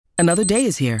Another day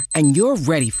is here, and you're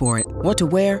ready for it. What to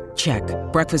wear? Check.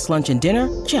 Breakfast, lunch, and dinner?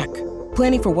 Check.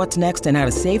 Planning for what's next and how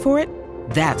to save for it?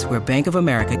 That's where Bank of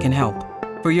America can help.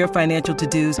 For your financial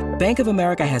to-dos, Bank of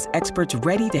America has experts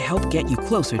ready to help get you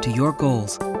closer to your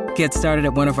goals. Get started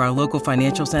at one of our local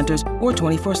financial centers or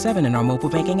 24/7 in our mobile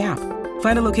banking app.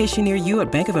 Find a location near you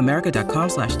at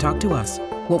bankofamerica.com/talktous.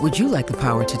 What would you like the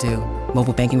power to do?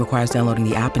 Mobile banking requires downloading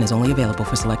the app and is only available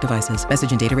for select devices.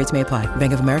 Message and data rates may apply.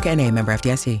 Bank of America N.A., member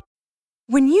FDIC.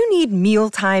 When you need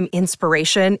mealtime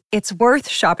inspiration, it's worth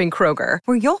shopping Kroger,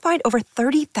 where you'll find over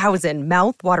 30,000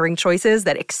 mouth-watering choices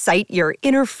that excite your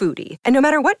inner foodie. And no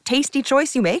matter what tasty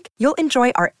choice you make, you'll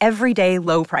enjoy our everyday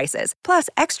low prices, plus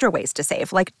extra ways to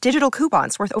save, like digital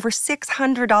coupons worth over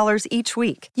 $600 each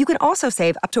week. You can also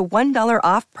save up to $1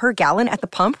 off per gallon at the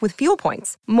pump with fuel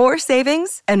points. More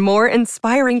savings and more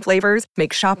inspiring flavors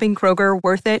make shopping Kroger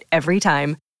worth it every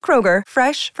time. Kroger,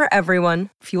 fresh for everyone.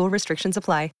 Fuel restrictions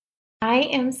apply. I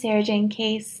am Sarah Jane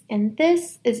Case, and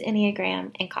this is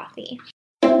Enneagram and Coffee.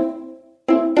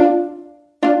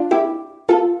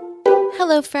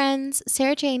 Hello friends,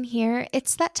 Sarah Jane here.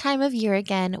 It's that time of year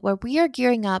again where we are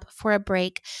gearing up for a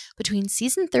break between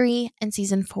Season 3 and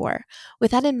Season 4.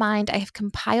 With that in mind, I have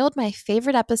compiled my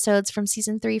favorite episodes from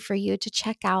Season 3 for you to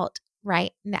check out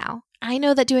right now. I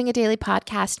know that doing a daily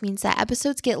podcast means that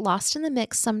episodes get lost in the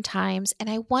mix sometimes,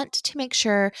 and I want to make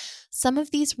sure some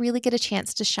of these really get a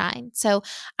chance to shine. So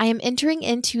I am entering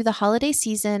into the holiday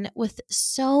season with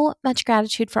so much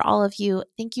gratitude for all of you.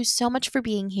 Thank you so much for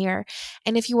being here.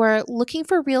 And if you are looking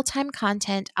for real-time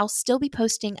content, I'll still be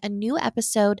posting a new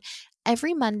episode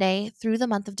every Monday through the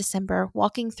month of December,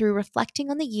 walking through reflecting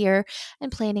on the year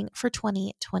and planning for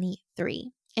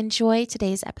 2023. Enjoy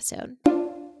today's episode.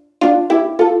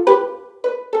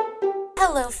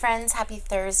 Hello friends, happy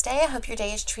Thursday. I hope your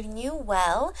day is treating you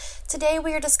well. Today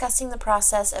we are discussing the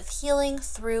process of healing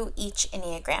through each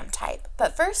Enneagram type.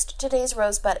 But first, today's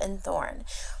rosebud and thorn.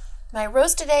 My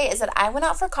rose today is that I went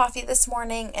out for coffee this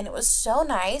morning and it was so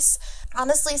nice.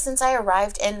 Honestly, since I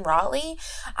arrived in Raleigh,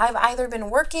 I've either been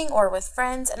working or with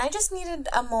friends, and I just needed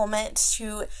a moment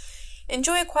to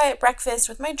enjoy a quiet breakfast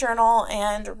with my journal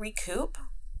and recoup.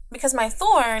 Because my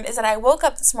thorn is that I woke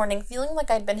up this morning feeling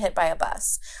like I'd been hit by a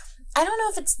bus. I don't know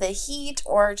if it's the heat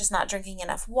or just not drinking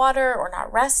enough water or not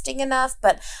resting enough,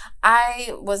 but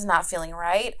I was not feeling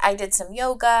right. I did some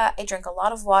yoga, I drank a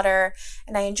lot of water,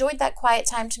 and I enjoyed that quiet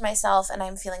time to myself, and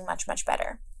I'm feeling much, much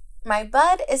better. My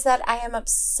bud is that I am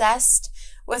obsessed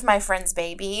with my friend's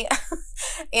baby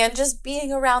and just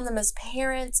being around them as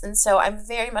parents, and so I'm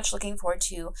very much looking forward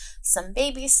to some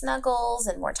baby snuggles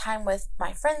and more time with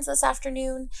my friends this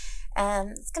afternoon,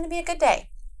 and it's going to be a good day.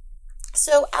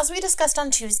 So, as we discussed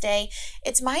on Tuesday,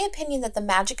 it's my opinion that the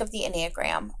magic of the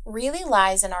Enneagram really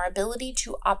lies in our ability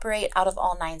to operate out of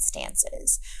all 9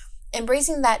 stances.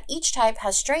 Embracing that each type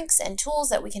has strengths and tools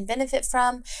that we can benefit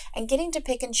from, and getting to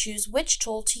pick and choose which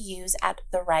tool to use at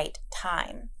the right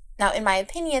time. Now, in my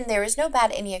opinion, there is no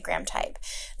bad Enneagram type.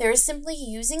 There is simply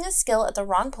using a skill at the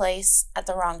wrong place at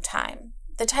the wrong time.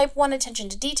 The type 1 attention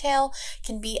to detail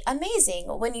can be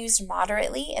amazing when used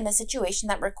moderately in a situation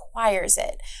that requires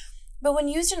it. But when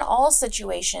used in all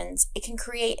situations, it can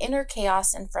create inner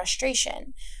chaos and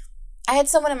frustration. I had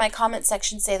someone in my comment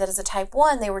section say that as a type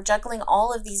 1, they were juggling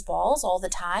all of these balls all the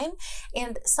time,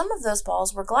 and some of those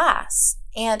balls were glass,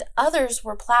 and others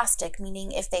were plastic,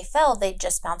 meaning if they fell, they'd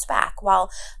just bounce back,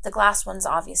 while the glass ones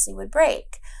obviously would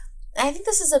break. And I think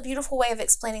this is a beautiful way of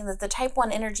explaining that the type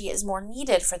 1 energy is more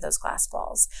needed for those glass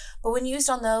balls, but when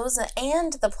used on those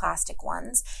and the plastic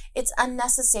ones, it's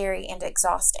unnecessary and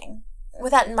exhausting.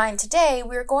 With that in mind today,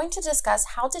 we're going to discuss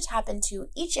how to tap into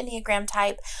each Enneagram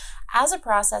type as a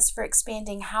process for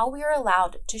expanding how we are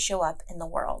allowed to show up in the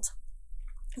world.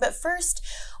 But first,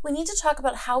 we need to talk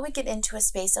about how we get into a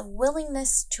space of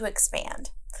willingness to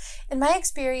expand. In my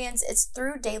experience, it's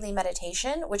through daily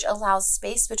meditation, which allows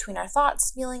space between our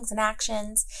thoughts, feelings, and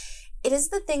actions. It is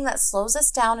the thing that slows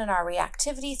us down in our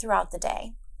reactivity throughout the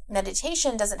day.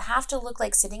 Meditation doesn't have to look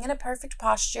like sitting in a perfect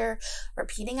posture,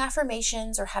 repeating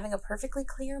affirmations, or having a perfectly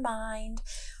clear mind.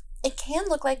 It can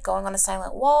look like going on a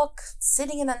silent walk,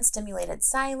 sitting in unstimulated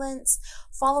silence,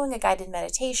 following a guided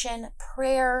meditation,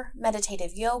 prayer,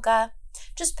 meditative yoga.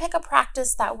 Just pick a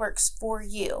practice that works for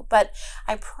you, but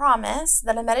I promise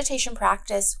that a meditation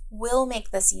practice will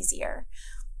make this easier.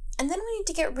 And then we need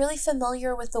to get really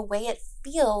familiar with the way it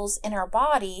feels in our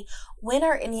body when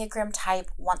our Enneagram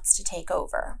type wants to take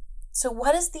over. So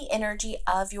what is the energy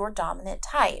of your dominant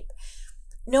type?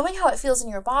 Knowing how it feels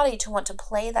in your body to want to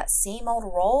play that same old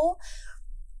role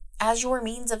as your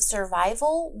means of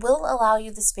survival will allow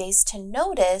you the space to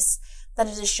notice that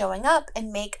it is showing up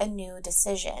and make a new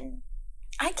decision.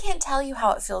 I can't tell you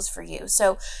how it feels for you,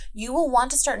 so you will want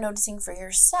to start noticing for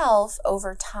yourself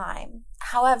over time.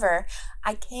 However,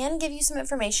 I can give you some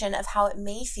information of how it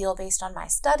may feel based on my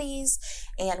studies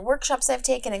and workshops I've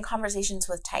taken and conversations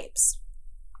with types.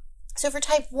 So for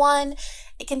type 1,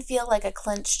 it can feel like a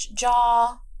clenched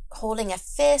jaw, holding a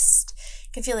fist.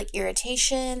 It can feel like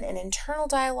irritation, an internal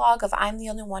dialogue of I'm the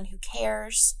only one who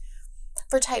cares.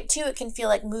 For type 2, it can feel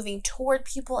like moving toward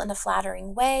people in a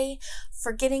flattering way,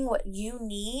 forgetting what you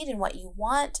need and what you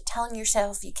want, telling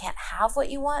yourself you can't have what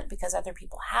you want because other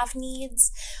people have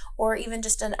needs, or even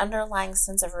just an underlying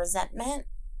sense of resentment.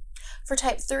 For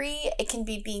type 3, it can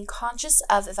be being conscious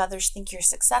of if others think you're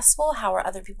successful, how are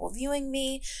other people viewing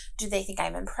me, do they think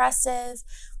I'm impressive?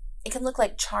 It can look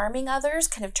like charming others,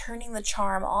 kind of turning the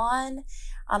charm on.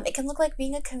 It can look like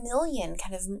being a chameleon,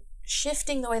 kind of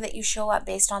shifting the way that you show up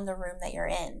based on the room that you're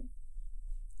in.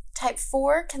 Type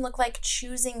 4 can look like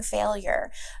choosing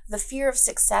failure, the fear of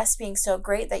success being so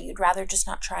great that you'd rather just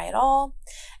not try at all.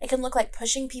 It can look like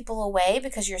pushing people away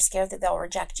because you're scared that they'll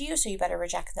reject you, so you better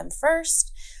reject them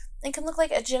first. It can look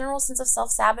like a general sense of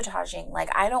self-sabotaging, like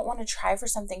I don't want to try for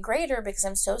something greater because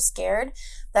I'm so scared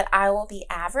that I will be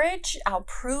average. I'll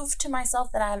prove to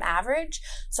myself that I'm average,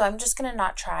 so I'm just going to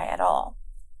not try at all.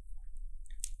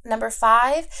 Number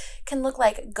 5 can look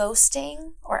like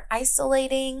ghosting or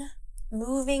isolating,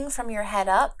 moving from your head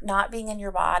up, not being in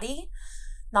your body,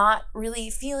 not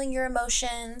really feeling your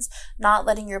emotions, not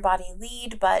letting your body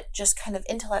lead, but just kind of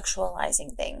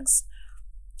intellectualizing things.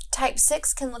 Type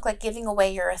 6 can look like giving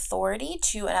away your authority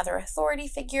to another authority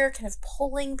figure, kind of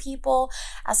pulling people,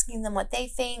 asking them what they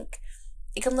think.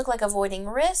 It can look like avoiding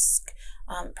risk,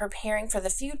 preparing for the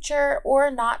future,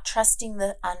 or not trusting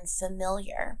the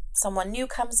unfamiliar. Someone new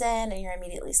comes in and you're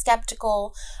immediately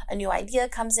skeptical. A new idea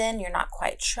comes in, you're not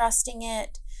quite trusting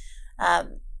it.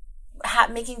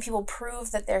 Making people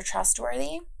prove that they're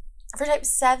trustworthy. For type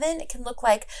 7, it can look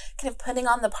like kind of putting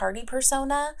on the party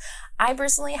persona. I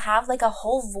personally have like a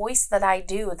whole voice that I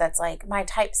do that's like my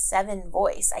type 7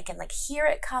 voice. I can like hear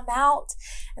it come out.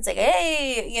 It's like,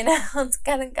 hey, it's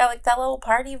kind of got like that little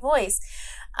party voice.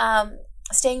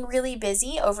 Staying really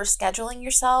busy, overscheduling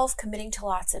yourself, committing to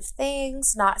lots of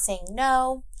things, not saying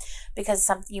no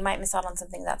because you might miss out on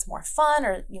something that's more fun,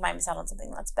 or you might miss out on something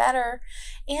that's better,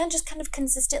 and just kind of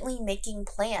consistently making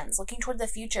plans, looking toward the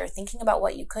future, thinking about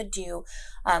what you could do,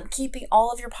 keeping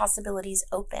all of your possibilities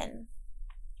open.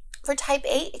 For type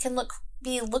 8, it can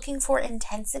be looking for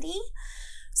intensity,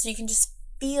 so you can just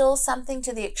feel something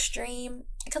to the extreme.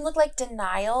 It can look like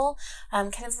denial,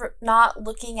 kind of not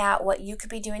looking at what you could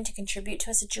be doing to contribute to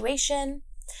a situation.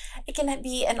 It can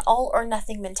be an all or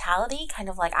nothing mentality, kind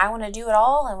of like I want to do it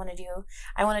all, I want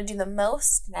to do the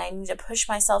most, and I need to push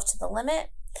myself to the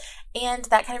limit. And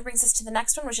that kind of brings us to the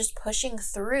next one, which is pushing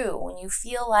through. When you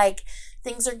feel like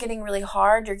things are getting really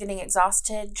hard, you're getting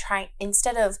exhausted,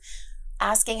 instead of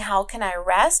asking how can I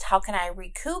rest, how can I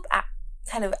recoup,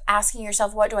 kind of asking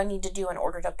yourself, what do I need to do in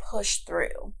order to push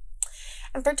through?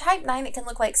 And for type 9, it can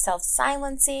look like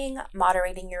self-silencing,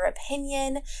 moderating your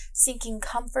opinion, seeking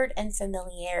comfort and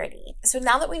familiarity. So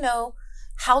now that we know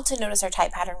how to notice our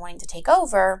type pattern wanting to take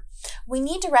over, we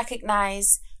need to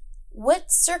recognize what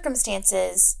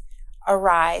circumstances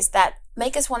arise that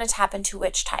make us want to tap into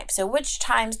which type. So which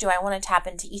times do I want to tap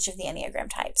into each of the Enneagram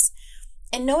types?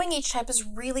 And knowing each type is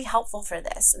really helpful for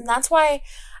this. And that's why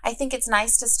I think it's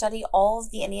nice to study all of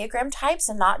the Enneagram types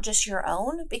and not just your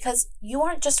own, because you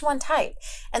aren't just one type.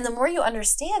 And the more you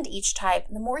understand each type,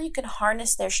 the more you can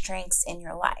harness their strengths in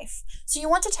your life. So you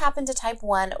want to tap into type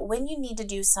 1 when you need to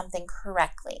do something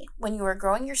correctly, when you are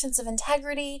growing your sense of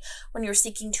integrity, when you're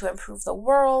seeking to improve the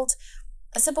world.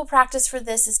 A simple practice for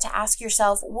this is to ask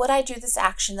yourself, would I do this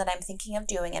action that I'm thinking of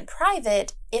doing in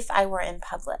private if I were in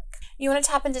public? You want to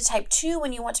tap into type 2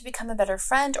 when you want to become a better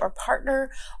friend or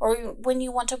partner, or when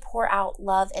you want to pour out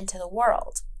love into the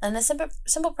world. And a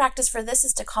simple practice for this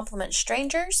is to compliment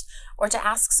strangers or to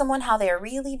ask someone how they are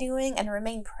really doing and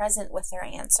remain present with their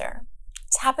answer.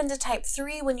 Tap into type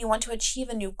 3 when you want to achieve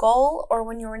a new goal or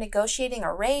when you're negotiating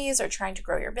a raise or trying to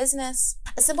grow your business.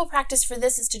 A simple practice for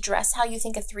this is to dress how you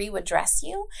think a 3 would dress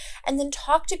you, and then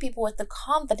talk to people with the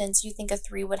confidence you think a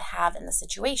 3 would have in the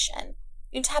situation.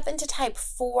 You tap into type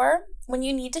 4 when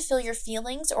you need to feel your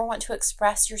feelings or want to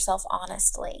express yourself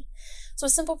honestly. So a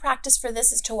simple practice for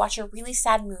this is to watch a really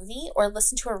sad movie or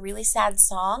listen to a really sad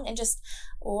song and just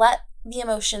let the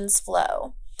emotions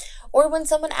flow. Or when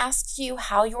someone asks you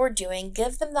how you're doing,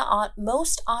 give them the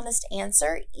most honest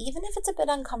answer, even if it's a bit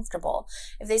uncomfortable.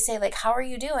 If they say, like, how are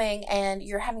you doing? And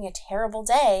you're having a terrible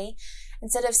day,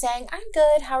 Instead of saying, I'm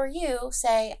good, how are you?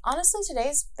 Say, honestly,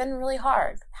 today's been really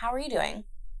hard. How are you doing?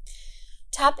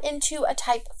 Tap into a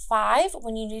type 5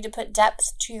 when you need to put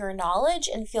depth to your knowledge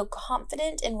and feel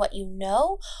confident in what you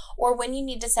know, or when you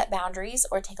need to set boundaries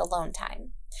or take alone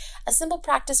time. A simple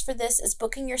practice for this is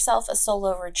booking yourself a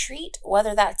solo retreat,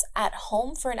 whether that's at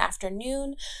home for an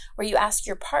afternoon where you ask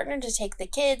your partner to take the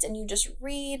kids and you just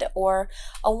read, or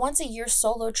a once-a-year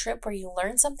solo trip where you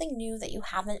learn something new that you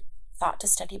haven't thought to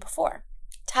study before.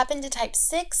 Tap into type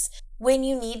 6 when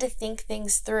you need to think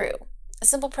things through. A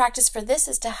simple practice for this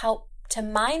is to help to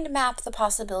mind map the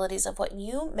possibilities of what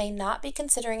you may not be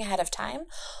considering ahead of time,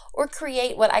 or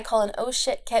create what I call an oh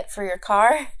shit kit for your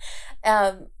car.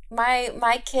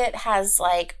 My kit has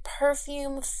like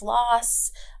perfume,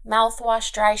 floss,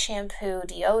 mouthwash, dry shampoo,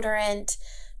 deodorant,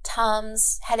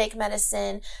 Tums, headache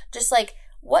medicine, just like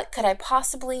what could I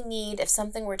possibly need if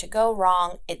something were to go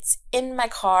wrong? It's in my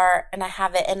car and I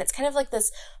have it, and it's kind of like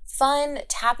this fun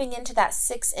tapping into that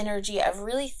 6 energy of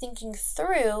really thinking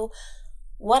through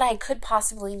what I could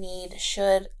possibly need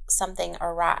should something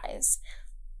arise.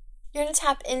 You're going to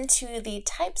tap into the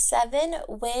type 7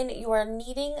 when you are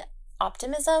needing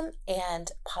optimism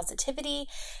and positivity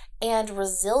and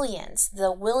resilience,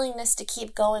 the willingness to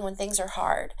keep going when things are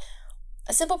hard.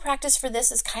 A simple practice for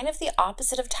this is kind of the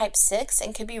opposite of type 6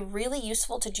 and could be really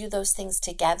useful to do those things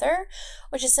together,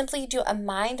 which is simply do a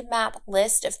mind map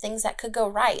list of things that could go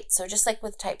right. So just like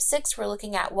with type 6, we're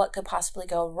looking at what could possibly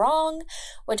go wrong,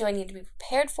 what do I need to be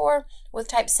prepared for. With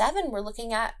type 7, we're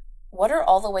looking at what are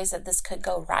all the ways that this could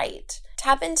go right.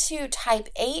 Tap into type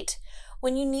 8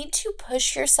 when you need to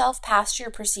push yourself past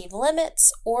your perceived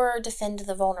limits or defend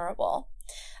the vulnerable.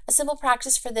 A simple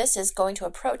practice for this is going to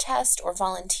a protest or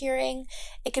volunteering.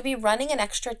 It could be running an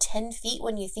extra 10 feet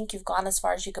when you think you've gone as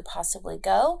far as you could possibly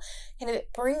go. And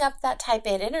bring up that type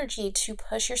 8 energy to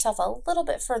push yourself a little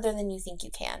bit further than you think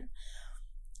you can.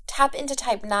 Tap into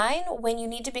type 9 when you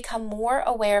need to become more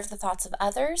aware of the thoughts of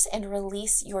others and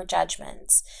release your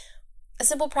judgments. A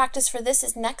simple practice for this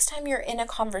is next time you're in a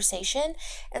conversation,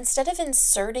 instead of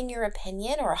inserting your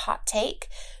opinion or a hot take,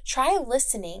 try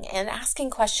listening and asking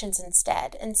questions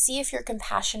instead and see if your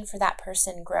compassion for that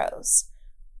person grows.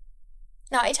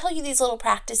 Now, I tell you these little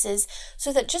practices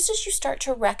so that just as you start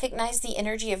to recognize the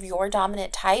energy of your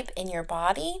dominant type in your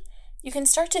body, you can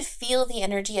start to feel the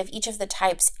energy of each of the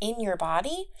types in your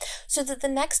body so that the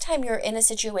next time you're in a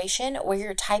situation where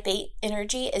your type 8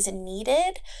 energy is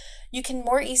needed, you can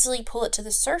more easily pull it to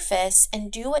the surface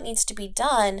and do what needs to be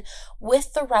done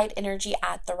with the right energy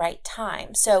at the right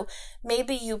time. So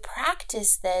maybe you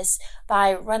practice this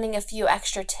by running a few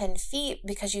extra 10 feet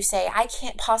because you say, I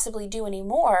can't possibly do any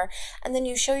more. And then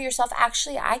you show yourself,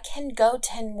 actually, I can go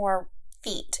 10 more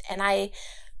feet, and I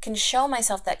can show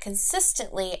myself that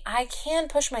consistently I can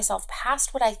push myself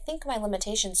past what I think my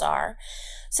limitations are,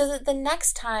 so that the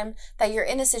next time that you're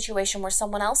in a situation where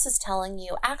someone else is telling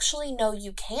you, actually, no,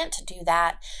 you can't do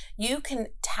that, you can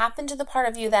tap into the part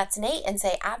of you that's innate and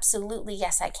say, absolutely,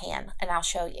 yes, I can, and I'll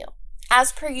show you.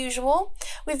 As per usual,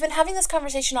 we've been having this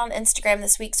conversation on Instagram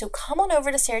this week, so come on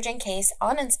over to Sarah Jane Case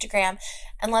on Instagram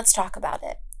and let's talk about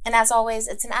it. And as always,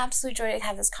 it's an absolute joy to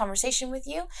have this conversation with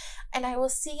you, and I will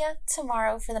see you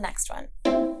tomorrow for the next one.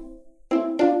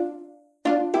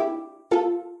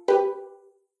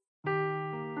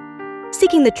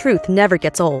 Seeking the truth never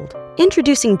gets old.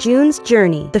 Introducing June's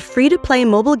Journey, the free-to-play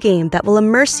mobile game that will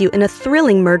immerse you in a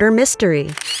thrilling murder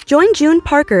mystery. Join June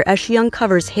Parker as she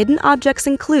uncovers hidden objects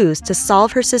and clues to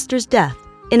solve her sister's death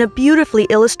in a beautifully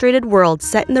illustrated world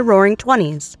set in the Roaring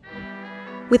 '20s.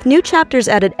 With new chapters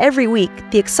added every week,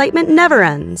 the excitement never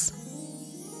ends.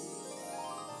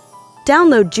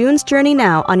 Download June's Journey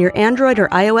now on your Android or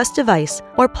iOS device,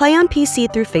 or play on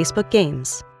PC through Facebook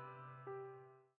Games.